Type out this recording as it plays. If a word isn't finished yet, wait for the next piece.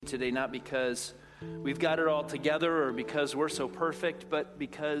today, not because we've got it all together or because we're so perfect, but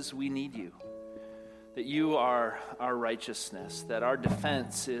because we need you. That you are our righteousness, that our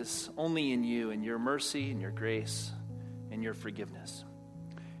defense is only in you and your mercy and your grace and your forgiveness.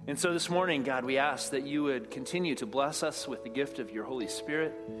 And so this morning, God, we ask that you would continue to bless us with the gift of your Holy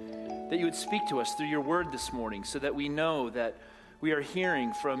Spirit, that you would speak to us through your word this morning so that we know that we are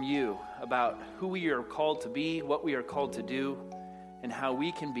hearing from you about who we are called to be, what we are called to do, and how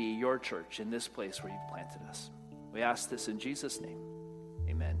we can be your church in this place where you've planted us. We ask this in Jesus' name.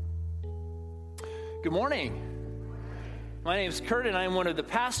 Amen. Good morning. My name is Kurt, and I'm one of the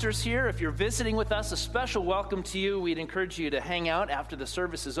pastors here. If you're visiting with us, a special welcome to you. We'd encourage you to hang out after the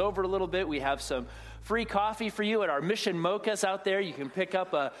service is over a little bit. We have some free coffee for you at our Mission Mochas out there. You can pick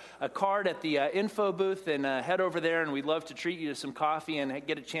up a card at the info booth and head over there, and we'd love to treat you to some coffee and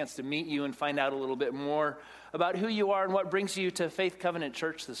get a chance to meet you and find out a little bit more about who you are and what brings you to Faith Covenant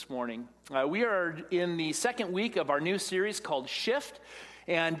Church this morning. We are in the second week of our new series called Shift.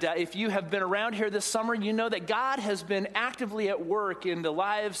 And if you have been around here this summer, you know that God has been actively at work in the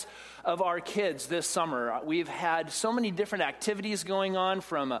lives of our kids this summer. We've had so many different activities going on,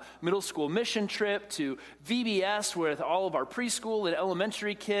 from a middle school mission trip to VBS with all of our preschool and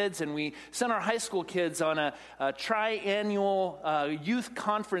elementary kids, and we sent our high school kids on a triannual youth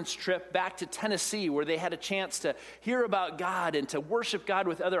conference trip back to Tennessee, where they had a chance to hear about God and to worship God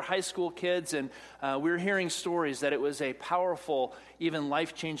with other high school kids. And we're hearing stories that it was a powerful, even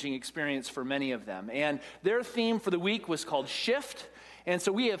life-changing experience for many of them. And their theme for the week was called Shift. And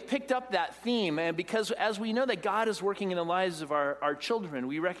so we have picked up that theme, and because as we know that God is working in the lives of our children,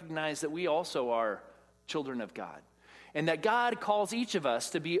 we recognize that we also are children of God. And that God calls each of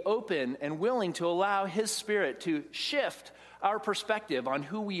us to be open and willing to allow His Spirit to shift our perspective on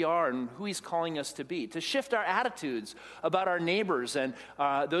who we are and who He's calling us to be, to shift our attitudes about our neighbors and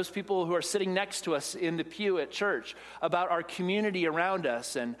those people who are sitting next to us in the pew at church, about our community around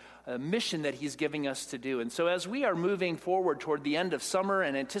us and a mission that He's giving us to do. And so as we are moving forward toward the end of summer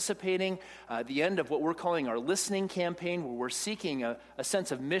and anticipating the end of what we're calling our listening campaign, where we're seeking a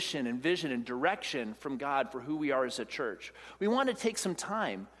sense of mission and vision and direction from God for who we are as a church, we want to take some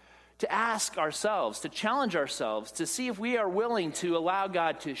time to ask ourselves, to challenge ourselves, to see if we are willing to allow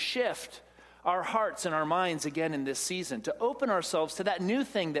God to shift our hearts and our minds again in this season, to open ourselves to that new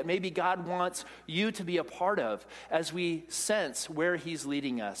thing that maybe God wants you to be a part of as we sense where He's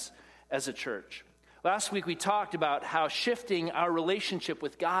leading us as a church. Last week we talked about how shifting our relationship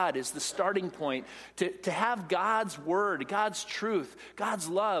with God is the starting point to have God's word, God's truth, God's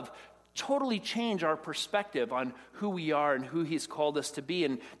love totally change our perspective on who we are and who He's called us to be.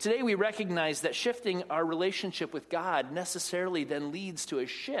 And today we recognize that shifting our relationship with God necessarily then leads to a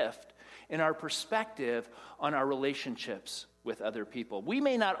shift in our perspective on our relationships with other people. We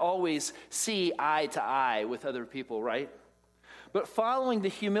may not always see eye to eye with other people, right? But following the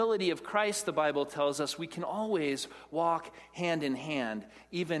humility of Christ, the Bible tells us, we can always walk hand in hand,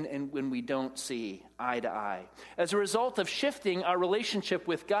 even when we don't see eye to eye. As a result of shifting our relationship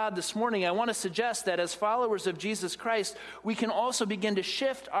with God this morning, I want to suggest that as followers of Jesus Christ, we can also begin to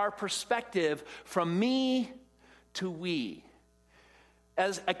shift our perspective from me to we.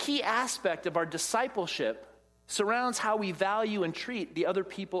 As a key aspect of our discipleship surrounds how we value and treat the other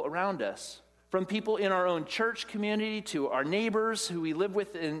people around us. From people in our own church community, to our neighbors who we live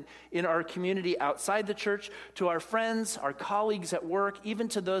with in our community outside the church, to our friends, our colleagues at work, even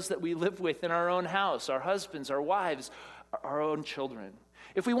to those that we live with in our own house, our husbands, our wives, our own children.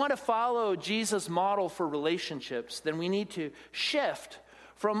 If we want to follow Jesus' model for relationships, then we need to shift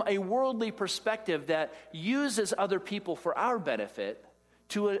from a worldly perspective that uses other people for our benefit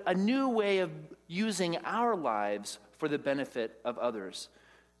to a new way of using our lives for the benefit of others.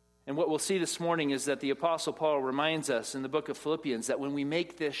 And what we'll see this morning is that the Apostle Paul reminds us in the book of Philippians that when we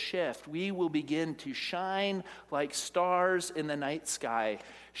make this shift, we will begin to shine like stars in the night sky,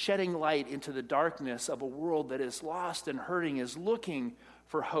 shedding light into the darkness of a world that is lost and hurting, is looking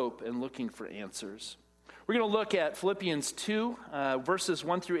for hope and looking for answers. We're going to look at Philippians 2, verses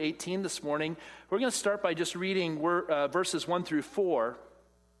 1 through 18 this morning. We're going to start by just reading verses 1 through 4.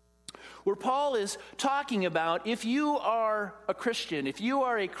 Where Paul is talking about, if you are a Christian, if you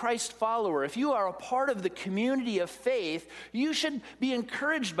are a Christ follower, if you are a part of the community of faith, you should be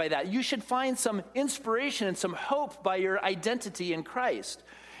encouraged by that. You should find some inspiration and some hope by your identity in Christ.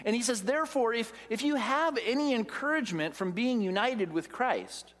 And he says, therefore, if you have any encouragement from being united with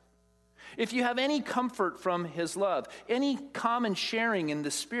Christ, if you have any comfort from His love, any common sharing in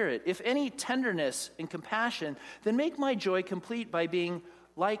the Spirit, if any tenderness and compassion, then make my joy complete by being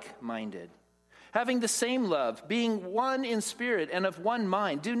like-minded, having the same love, being one in spirit and of one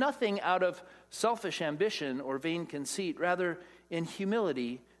mind. Do nothing out of selfish ambition or vain conceit. Rather, in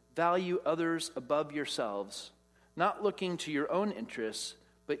humility, value others above yourselves, not looking to your own interests,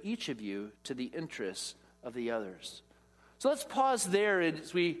 but each of you to the interests of the others. So let's pause there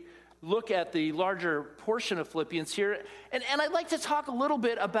as we look at the larger portion of Philippians here. And I'd like to talk a little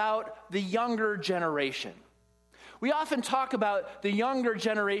bit about the younger generation. We often talk about the younger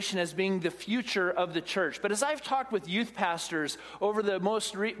generation as being the future of the church. But as I've talked with youth pastors over the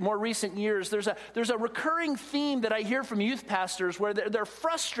more recent years, there's a recurring theme that I hear from youth pastors where they're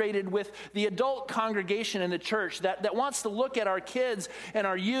frustrated with the adult congregation in the church that wants to look at our kids and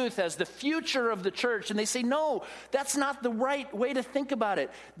our youth as the future of the church. And they say, no, that's not the right way to think about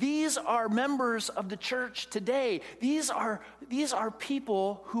it. These are members of the church today. These are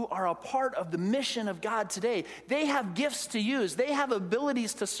people who are a part of the mission of God today. They have gifts to use. They have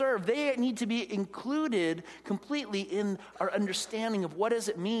abilities to serve. They need to be included completely in our understanding of what does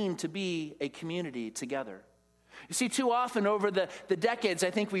it mean to be a community together. You see, too often over the decades, I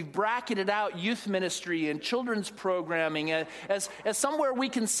think we've bracketed out youth ministry and children's programming as somewhere we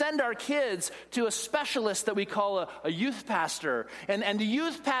can send our kids to a specialist that we call a youth pastor. And the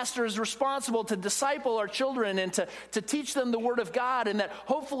youth pastor is responsible to disciple our children and to teach them the Word of God. And that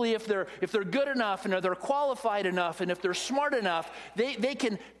hopefully if they're good enough and if they're qualified enough and if they're smart enough, they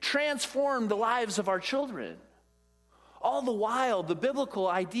can transform the lives of our children. All the while, the biblical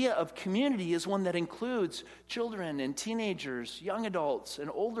idea of community is one that includes children and teenagers, young adults and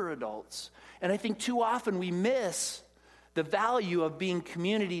older adults. And I think too often we miss the value of being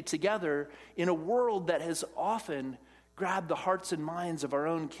community together in a world that has often grabbed the hearts and minds of our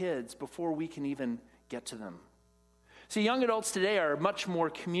own kids before we can even get to them. See, young adults today are much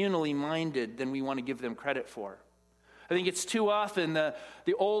more communally minded than we want to give them credit for. I think it's too often the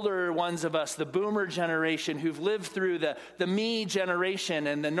older ones of us, the boomer generation who've lived through the me generation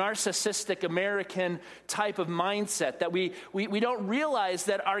and the narcissistic American type of mindset that we don't realize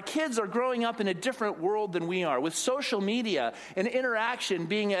that our kids are growing up in a different world than we are. With social media and interaction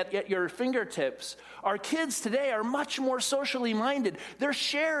being at your fingertips, our kids today are much more socially minded. They're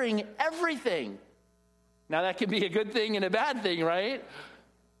sharing everything. Now that can be a good thing and a bad thing, right?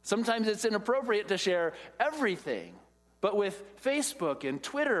 Sometimes it's inappropriate to share everything. But with Facebook and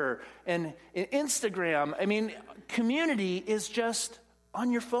Twitter and Instagram, I mean, community is just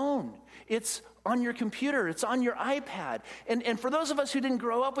on your phone. It's on your computer. It's on your iPad. And for those of us who didn't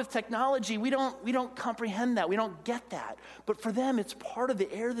grow up with technology, we don't comprehend that. We don't get that. But for them, it's part of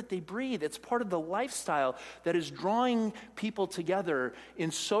the air that they breathe. It's part of the lifestyle that is drawing people together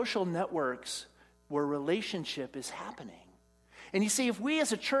in social networks where relationship is happening. And you see, if we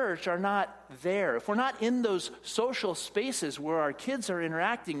as a church are not there, if we're not in those social spaces where our kids are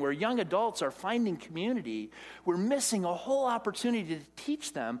interacting, where young adults are finding community, we're missing a whole opportunity to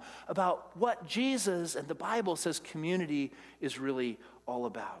teach them about what Jesus and the Bible says community is really all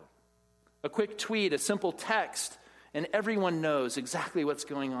about. A quick tweet, a simple text, and everyone knows exactly what's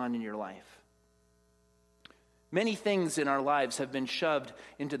going on in your life. Many things in our lives have been shoved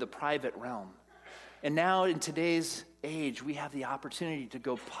into the private realm. And now in today's age, we have the opportunity to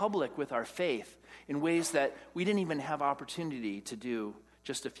go public with our faith in ways that we didn't even have opportunity to do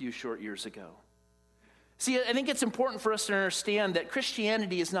just a few short years ago. See, I think it's important for us to understand that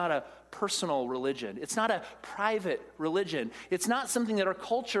Christianity is not a personal religion. It's not a private religion. It's not something that our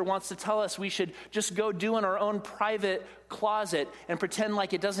culture wants to tell us we should just go do in our own private closet and pretend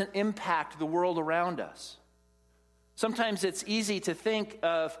like it doesn't impact the world around us. Sometimes it's easy to think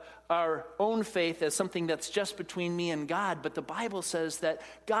of our own faith as something that's just between me and God, but the Bible says that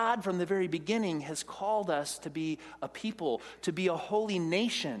God from the very beginning has called us to be a people, to be a holy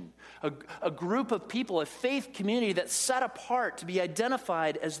nation, a group of people, a faith community that's set apart to be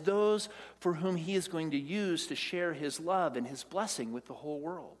identified as those for whom he is going to use to share his love and his blessing with the whole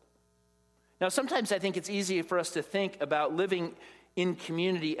world. Now, sometimes I think it's easy for us to think about living in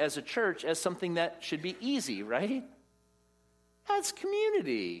community as a church as something that should be easy, right? That's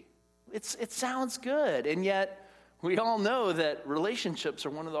community. It sounds good, and yet we all know that relationships are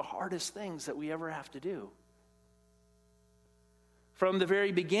one of the hardest things that we ever have to do. From the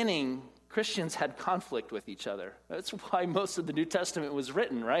very beginning, Christians had conflict with each other. That's why most of the New Testament was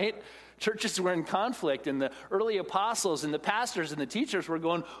written, right? Churches were in conflict, and the early apostles and the pastors and the teachers were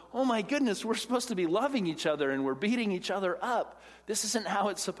going, oh my goodness, we're supposed to be loving each other, and we're beating each other up. This isn't how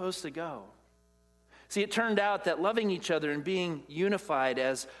it's supposed to go. See, it turned out that loving each other and being unified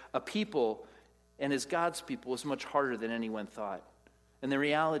as a people and as God's people was much harder than anyone thought. And the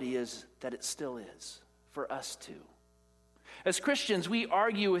reality is that it still is for us too. As Christians, we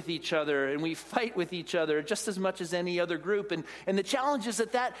argue with each other and we fight with each other just as much as any other group. And the challenge is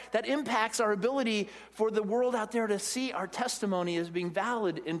that impacts our ability for the world out there to see our testimony as being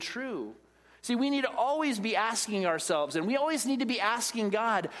valid and true. See, we need to always be asking ourselves, and we always need to be asking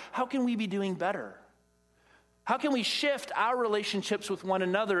God, how can we be doing better? How can we shift our relationships with one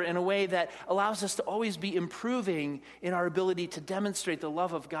another in a way that allows us to always be improving in our ability to demonstrate the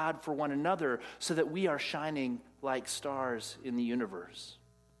love of God for one another so that we are shining like stars in the universe?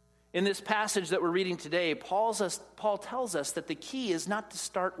 In this passage that we're reading today, Paul tells us that the key is not to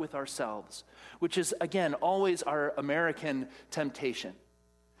start with ourselves, which is, again, always our American temptation.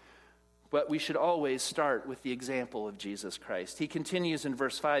 But we should always start with the example of Jesus Christ. He continues in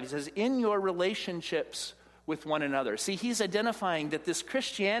verse 5. He says, in your relationships with one another. See, he's identifying that this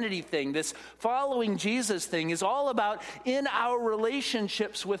Christianity thing, this following Jesus thing, is all about in our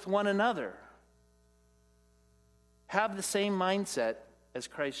relationships with one another. Have the same mindset as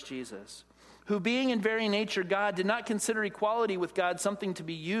Christ Jesus, who being in very nature God, did not consider equality with God something to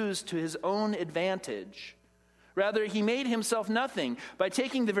be used to his own advantage. Rather, he made himself nothing by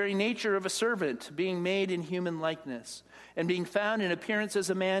taking the very nature of a servant, being made in human likeness. And being found in appearance as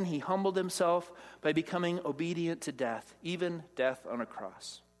a man, he humbled himself by becoming obedient to death, even death on a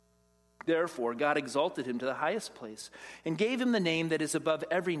cross. Therefore, God exalted him to the highest place and gave him the name that is above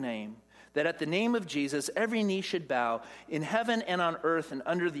every name, that at the name of Jesus every knee should bow in heaven and on earth and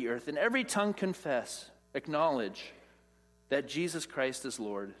under the earth, and every tongue acknowledge that Jesus Christ is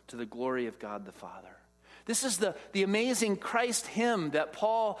Lord, to the glory of God the Father. This is the amazing Christ hymn that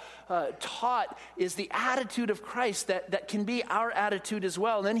Paul taught is the attitude of Christ that can be our attitude as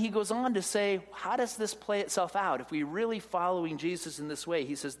well. And then he goes on to say, how does this play itself out if we're really following Jesus in this way?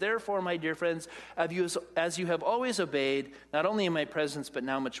 He says, therefore, my dear friends, as you have always obeyed, not only in my presence, but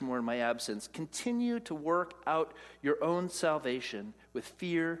now much more in my absence, continue to work out your own salvation with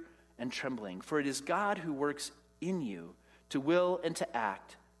fear and trembling. For it is God who works in you to will and to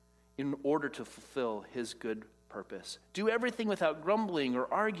act in order to fulfill his good purpose. Do everything without grumbling or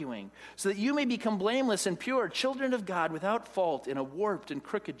arguing, so that you may become blameless and pure, children of God without fault in a warped and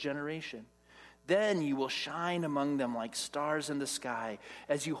crooked generation. Then you will shine among them like stars in the sky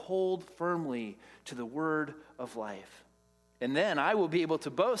as you hold firmly to the word of life. And then I will be able to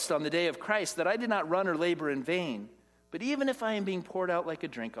boast on the day of Christ that I did not run or labor in vain. But even if I am being poured out like a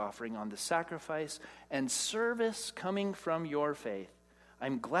drink offering on the sacrifice and service coming from your faith,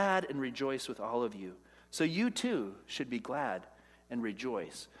 I'm glad and rejoice with all of you. So you too should be glad and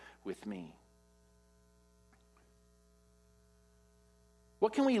rejoice with me.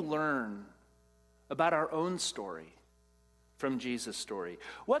 What can we learn about our own story from Jesus' story?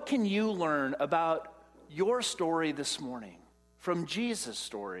 What can you learn about your story this morning from Jesus'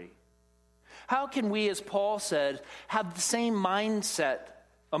 story? How can we, as Paul said, have the same mindset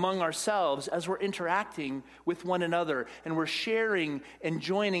among ourselves as we're interacting with one another and we're sharing and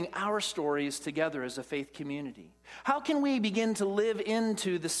joining our stories together as a faith community? How can we begin to live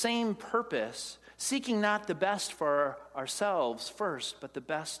into the same purpose, seeking not the best for ourselves first, but the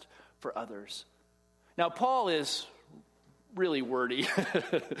best for others? Now, Paul is really wordy.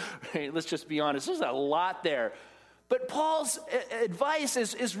 Right? Let's just be honest. There's a lot there. But Paul's advice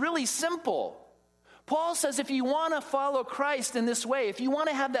is really simple. Paul says if you want to follow Christ in this way, if you want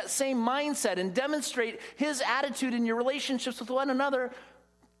to have that same mindset and demonstrate his attitude in your relationships with one another,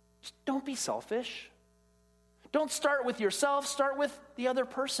 just don't be selfish. Don't start with yourself, start with the other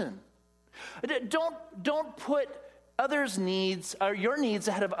person. Don't put others' needs or your needs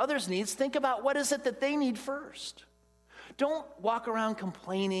ahead of others' needs. Think about what is it that they need first. Don't walk around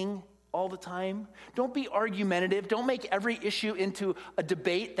complaining all the time. Don't be argumentative. Don't make every issue into a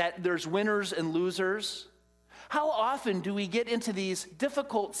debate that there's winners and losers. How often do we get into these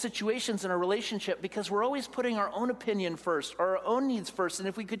difficult situations in our relationship because we're always putting our own opinion first or our own needs first? And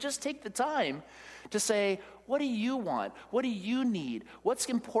if we could just take the time to say, what do you want? What do you need? What's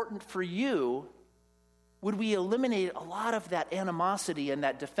important for you? Would we eliminate a lot of that animosity and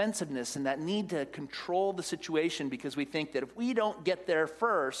that defensiveness and that need to control the situation because we think that if we don't get there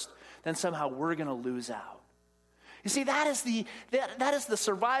first, then somehow we're going to lose out. You see, that is the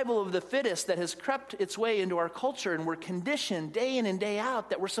survival of the fittest that has crept its way into our culture, and we're conditioned day in and day out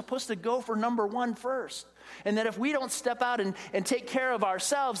that we're supposed to go for number one first. And that if we don't step out and take care of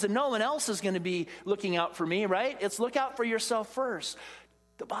ourselves, then no one else is going to be looking out for me, right? It's look out for yourself first.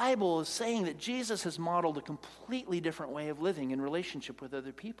 The Bible is saying that Jesus has modeled a completely different way of living in relationship with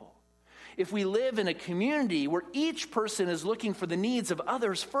other people. If we live in a community where each person is looking for the needs of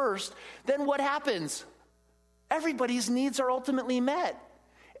others first, then what happens? Everybody's needs are ultimately met.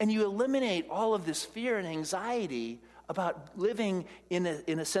 And you eliminate all of this fear and anxiety about living in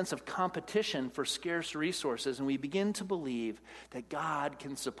a sense of competition for scarce resources, and we begin to believe that God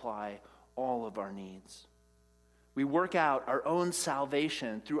can supply all of our needs. We work out our own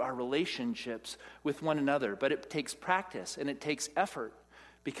salvation through our relationships with one another, but it takes practice and it takes effort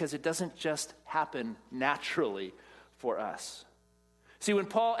because it doesn't just happen naturally for us. See, when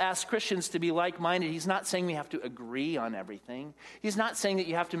Paul asks Christians to be like-minded, he's not saying we have to agree on everything. He's not saying that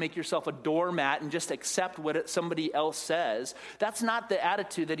you have to make yourself a doormat and just accept what somebody else says. That's not the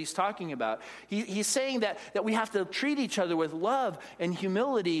attitude that he's talking about. He's saying that we have to treat each other with love and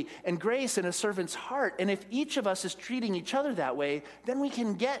humility and grace and a servant's heart. And if each of us is treating each other that way, then we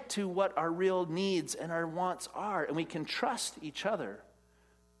can get to what our real needs and our wants are, and we can trust each other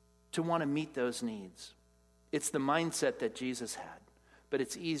to want to meet those needs. It's the mindset that Jesus had. But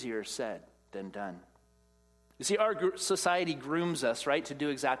it's easier said than done. You see, our society grooms us, right, to do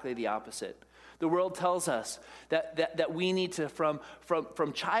exactly the opposite. The world tells us that we need to,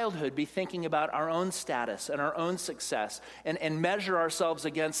 from childhood, be thinking about our own status and our own success and measure ourselves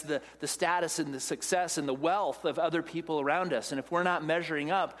against the status and the success and the wealth of other people around us. And if we're not measuring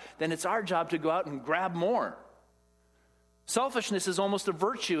up, then it's our job to go out and grab more. Selfishness is almost a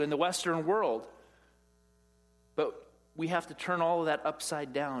virtue in the Western world. But we have to turn all of that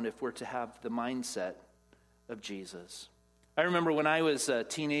upside down if we're to have the mindset of Jesus. I remember when I was a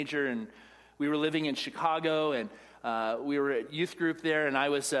teenager and we were living in Chicago and we were at youth group there, and I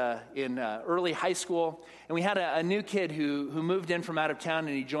was in early high school, and we had a new kid who moved in from out of town,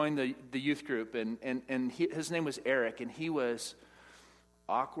 and he joined the youth group, and his name was Eric, and he was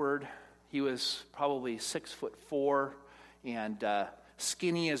awkward. He was probably 6'4" and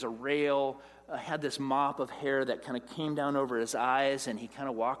skinny as a rail. Had this mop of hair that kind of came down over his eyes, and he kind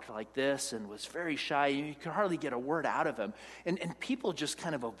of walked like this and was very shy. You could hardly get a word out of him. And people just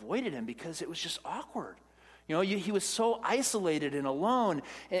kind of avoided him because it was just awkward. You know, he was so isolated and alone.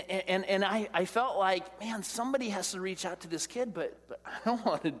 And I felt like, man, somebody has to reach out to this kid, but I don't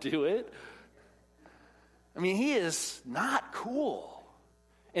want to do it. I mean, he is not cool.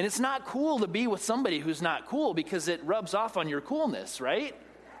 And it's not cool to be with somebody who's not cool because it rubs off on your coolness, right?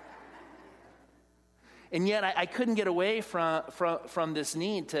 And yet I couldn't get away from this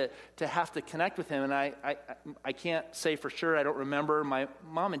need to have to connect with him. And I can't say for sure, I don't remember. My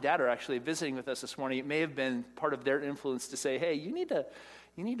mom and dad are actually visiting with us this morning. It may have been part of their influence to say, hey, you need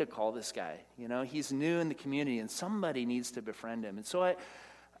to call this guy. You know, he's new in the community and somebody needs to befriend him. And so I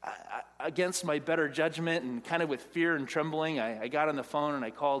against my better judgment and kind of with fear and trembling, I got on the phone and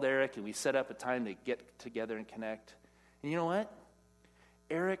I called Eric and we set up a time to get together and connect. And you know what?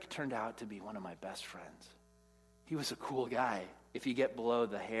 Eric turned out to be one of my best friends. He was a cool guy. If you get below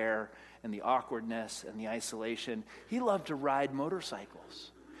the hair and the awkwardness and the isolation, he loved to ride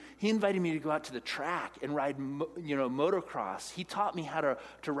motorcycles. He invited me to go out to the track and ride, motocross. He taught me how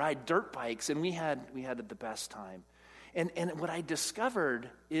to ride dirt bikes, and we had the best time. And what I discovered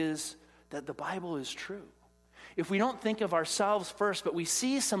is that the Bible is true. If we don't think of ourselves first, but we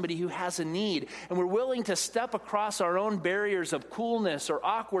see somebody who has a need, and we're willing to step across our own barriers of coolness or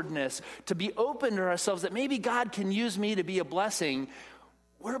awkwardness to be open to ourselves that maybe God can use me to be a blessing,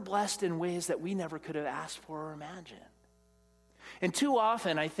 we're blessed in ways that we never could have asked for or imagined. And too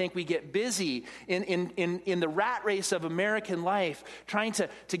often, I think we get busy in the rat race of American life, trying to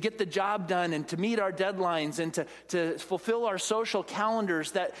get the job done and to meet our deadlines and to fulfill our social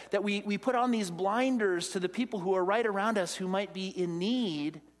calendars, that we put on these blinders to the people who are right around us who might be in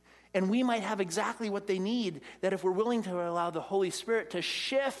need, and we might have exactly what they need, that if we're willing to allow the Holy Spirit to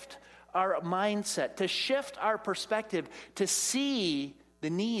shift our mindset, to shift our perspective, to see the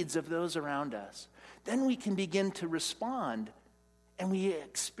needs of those around us, then we can begin to respond. And we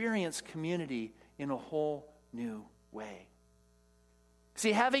experience community in a whole new way.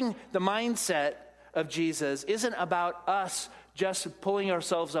 See, having the mindset of Jesus isn't about us just pulling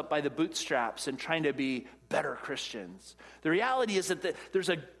ourselves up by the bootstraps and trying to be better Christians. The reality is that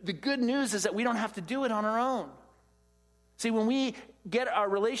the good news is that we don't have to do it on our own. See, when we get our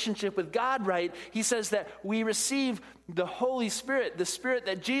relationship with God right, he says that we receive the Holy Spirit, the Spirit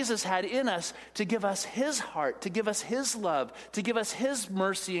that Jesus had in us to give us his heart, to give us his love, to give us his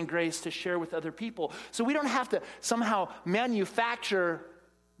mercy and grace to share with other people. So we don't have to somehow manufacture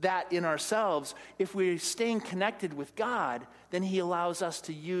that in ourselves. If we're staying connected with God, then he allows us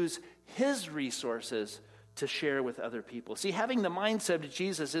to use his resources to share with other people. See, having the mindset of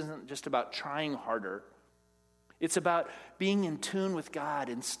Jesus isn't just about trying harder. It's about being in tune with God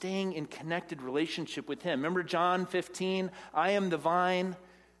and staying in connected relationship with him. Remember John 15, I am the vine,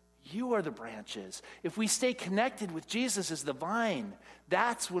 You are the branches. If we stay connected with Jesus as the vine,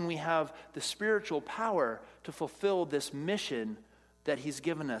 that's when we have the spiritual power to fulfill this mission that he's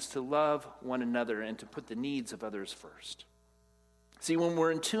given us, to love one another and to put the needs of others first. See, when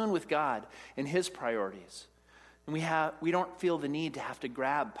we're in tune with God and his priorities, and we don't feel the need to have to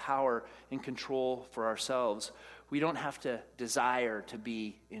grab power and control for ourselves, we don't have to desire to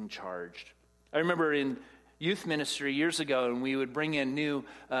be in charge. I remember in youth ministry years ago, and we would bring in new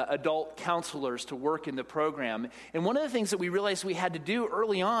adult counselors to work in the program. And one of the things that we realized we had to do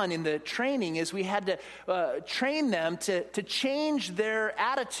early on in the training is we had to train them to change their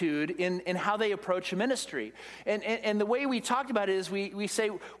attitude in how they approach a ministry. And the way we talked about it is we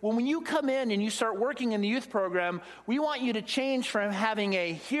say, well, when you come in and you start working in the youth program, we want you to change from having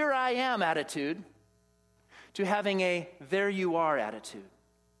a here I am attitude to having a there you are attitude.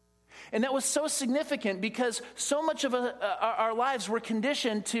 And that was so significant because so much of our lives were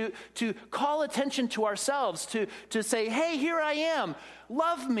conditioned to call attention to ourselves, to say, hey, here I am,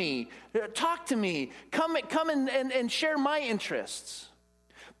 love me, talk to me, come and share my interests.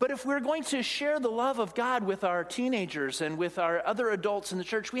 But if we're going to share the love of God with our teenagers and with our other adults in the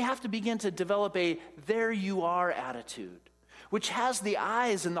church, we have to begin to develop a there you are attitude, which has the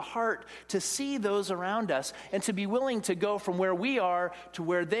eyes and the heart to see those around us and to be willing to go from where we are to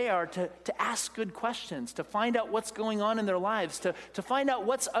where they are, to ask good questions, to find out what's going on in their lives, to find out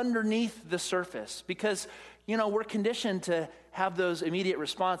what's underneath the surface. Because, we're conditioned to have those immediate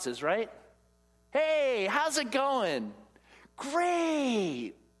responses, right? Hey, how's it going?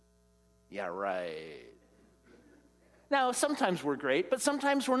 Great. Yeah, right. Now, sometimes we're great, but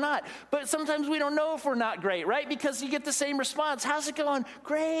sometimes we're not. But sometimes we don't know if we're not great, right? Because you get the same response. How's it going?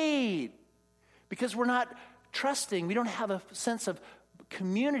 Great. Because we're not trusting. We don't have a sense of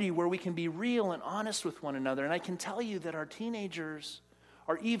community where we can be real and honest with one another. And I can tell you that our teenagers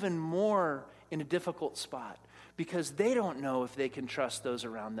are even more in a difficult spot because they don't know if they can trust those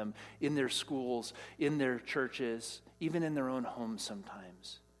around them in their schools, in their churches, even in their own homes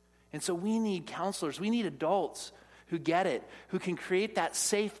sometimes. And so we need counselors. We need adults who get it, who can create that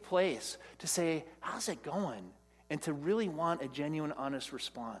safe place to say, how's it going? And to really want a genuine, honest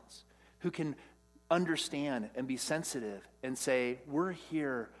response, who can understand and be sensitive and say, we're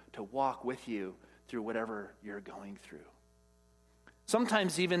here to walk with you through whatever you're going through.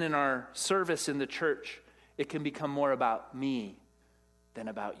 Sometimes even in our service in the church, it can become more about me than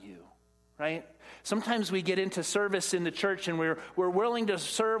about you. Right? Sometimes we get into service in the church and we're willing to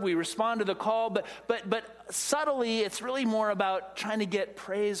serve, we respond to the call, but subtly it's really more about trying to get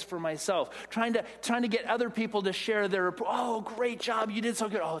praise for myself, trying to get other people to share their, oh, great job, you did so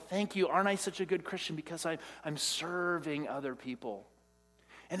good. Oh, thank you. Aren't I such a good Christian because I'm serving other people?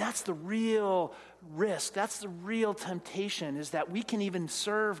 And that's the real risk. That's the real temptation, is that we can even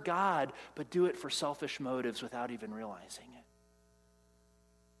serve God, but do it for selfish motives without even realizing it.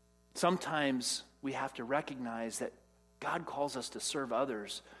 Sometimes we have to recognize that God calls us to serve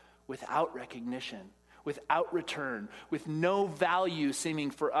others without recognition, without return, with no value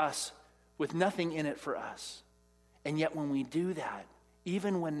seeming for us, with nothing in it for us. And yet when we do that,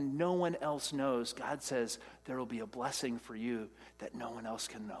 even when no one else knows, God says there will be a blessing for you that no one else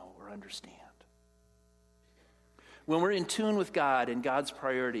can know or understand. When we're in tune with God and God's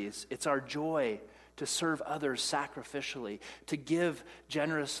priorities, it's our joy to serve others sacrificially, to give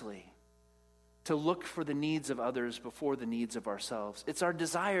generously, to look for the needs of others before the needs of ourselves. It's our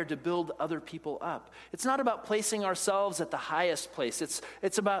desire to build other people up. It's not about placing ourselves at the highest place.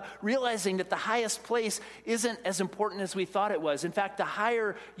 It's about realizing that the highest place isn't as important as we thought it was. In fact, the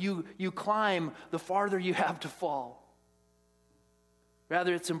higher you climb, the farther you have to fall.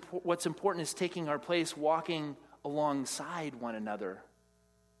 Rather, what's important is taking our place, walking alongside one another,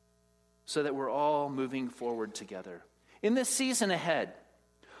 so that we're all moving forward together. In this season ahead,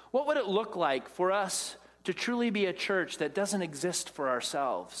 what would it look like for us to truly be a church that doesn't exist for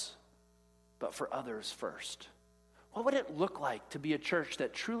ourselves, but for others first? What would it look like to be a church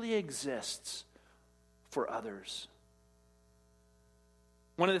that truly exists for others?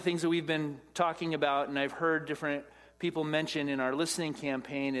 One of the things that we've been talking about, and I've heard different people mention in our listening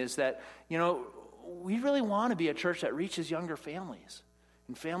campaign, is that, we really want to be a church that reaches younger families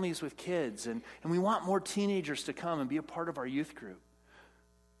and families with kids, and we want more teenagers to come and be a part of our youth group.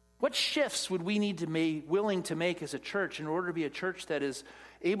 What shifts would we need to be willing to make as a church in order to be a church that is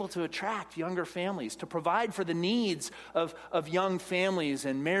able to attract younger families, to provide for the needs of young families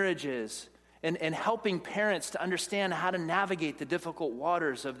and marriages and helping parents to understand how to navigate the difficult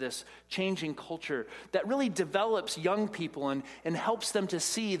waters of this changing culture that really develops young people and helps them to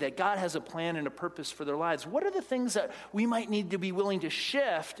see that God has a plan and a purpose for their lives. What are the things that we might need to be willing to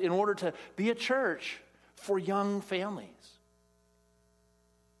shift in order to be a church for young families?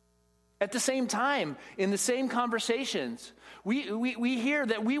 At the same time, in the same conversations, we hear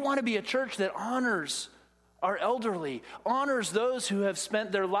that we want to be a church that honors our elderly, honors those who have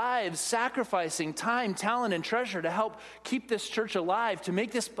spent their lives sacrificing time, talent, and treasure to help keep this church alive, to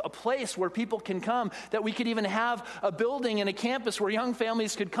make this a place where people can come, that we could even have a building and a campus where young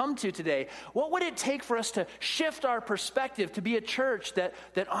families could come to today. What would it take for us to shift our perspective to be a church that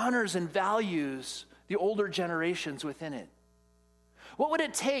honors and values the older generations within it? What would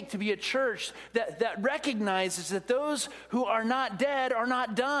it take to be a church that recognizes that those who are not dead are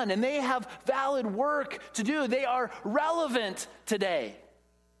not done, and they have valid work to do? They are relevant today.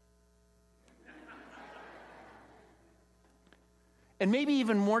 And maybe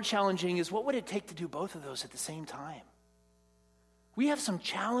even more challenging is, what would it take to do both of those at the same time? We have some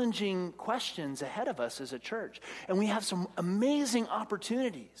challenging questions ahead of us as a church, and we have some amazing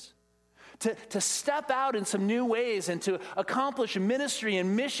opportunities to step out in some new ways and to accomplish ministry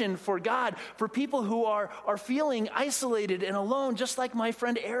and mission for God, for people who are feeling isolated and alone, just like my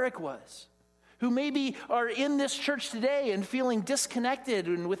friend Eric was, who maybe are in this church today and feeling disconnected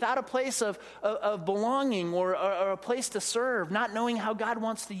and without a place of belonging or a place to serve, not knowing how God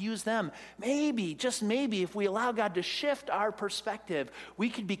wants to use them. Maybe, just maybe, if we allow God to shift our perspective,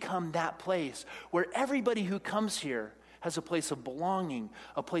 we could become that place where everybody who comes here has a place of belonging,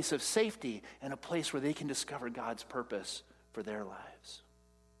 a place of safety, and a place where they can discover God's purpose for their lives.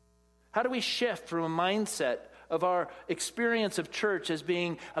 How do we shift from a mindset of our experience of church as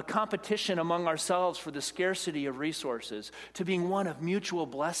being a competition among ourselves for the scarcity of resources to being one of mutual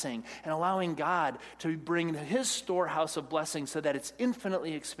blessing and allowing God to bring his storehouse of blessing so that it's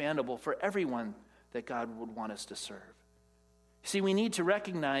infinitely expandable for everyone that God would want us to serve? See, we need to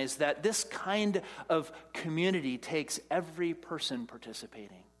recognize that this kind of community takes every person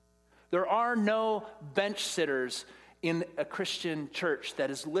participating. There are no bench sitters in a Christian church that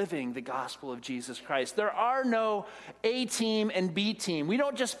is living the gospel of Jesus Christ. There are no A team and B team. We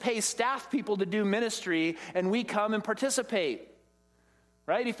don't just pay staff people to do ministry and we come and participate.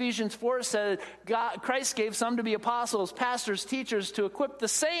 Right? Ephesians 4 said Christ gave some to be apostles, pastors, teachers to equip the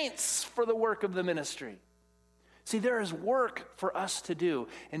saints for the work of the ministry. See, there is work for us to do.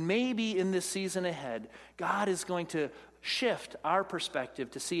 And maybe in this season ahead, God is going to shift our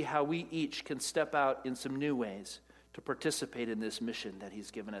perspective to see how we each can step out in some new ways to participate in this mission that he's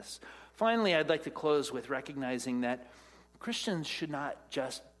given us. Finally, I'd like to close with recognizing that Christians should not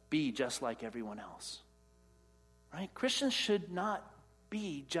just be just like everyone else. Right? Christians should not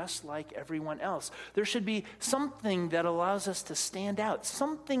be just like everyone else. There should be something that allows us to stand out,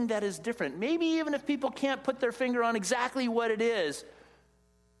 something that is different. Maybe even if people can't put their finger on exactly what it is,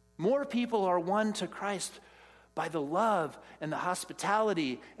 more people are won to Christ by the love and the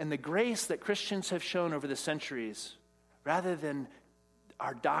hospitality and the grace that Christians have shown over the centuries, rather than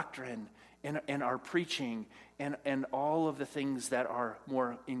our doctrine and our preaching and all of the things that are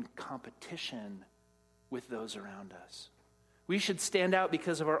more in competition with those around us. We should stand out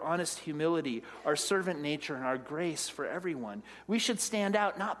because of our honest humility, our servant nature, and our grace for everyone. We should stand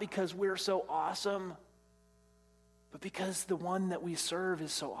out not because we're so awesome, but because the one that we serve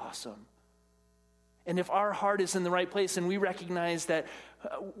is so awesome. And if our heart is in the right place and we recognize that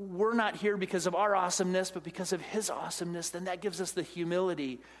we're not here because of our awesomeness, but because of his awesomeness, then that gives us the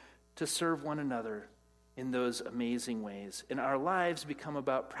humility to serve one another in those amazing ways. And our lives become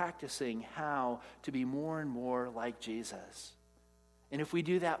about practicing how to be more and more like Jesus. And if we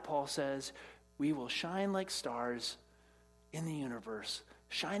do that, Paul says, we will shine like stars in the universe,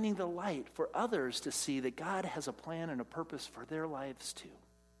 shining the light for others to see that God has a plan and a purpose for their lives too.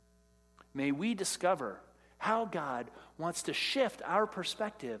 May we discover how God wants to shift our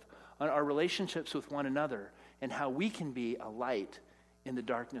perspective on our relationships with one another and how we can be a light in the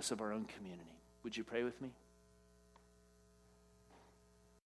darkness of our own community. Would you pray with me?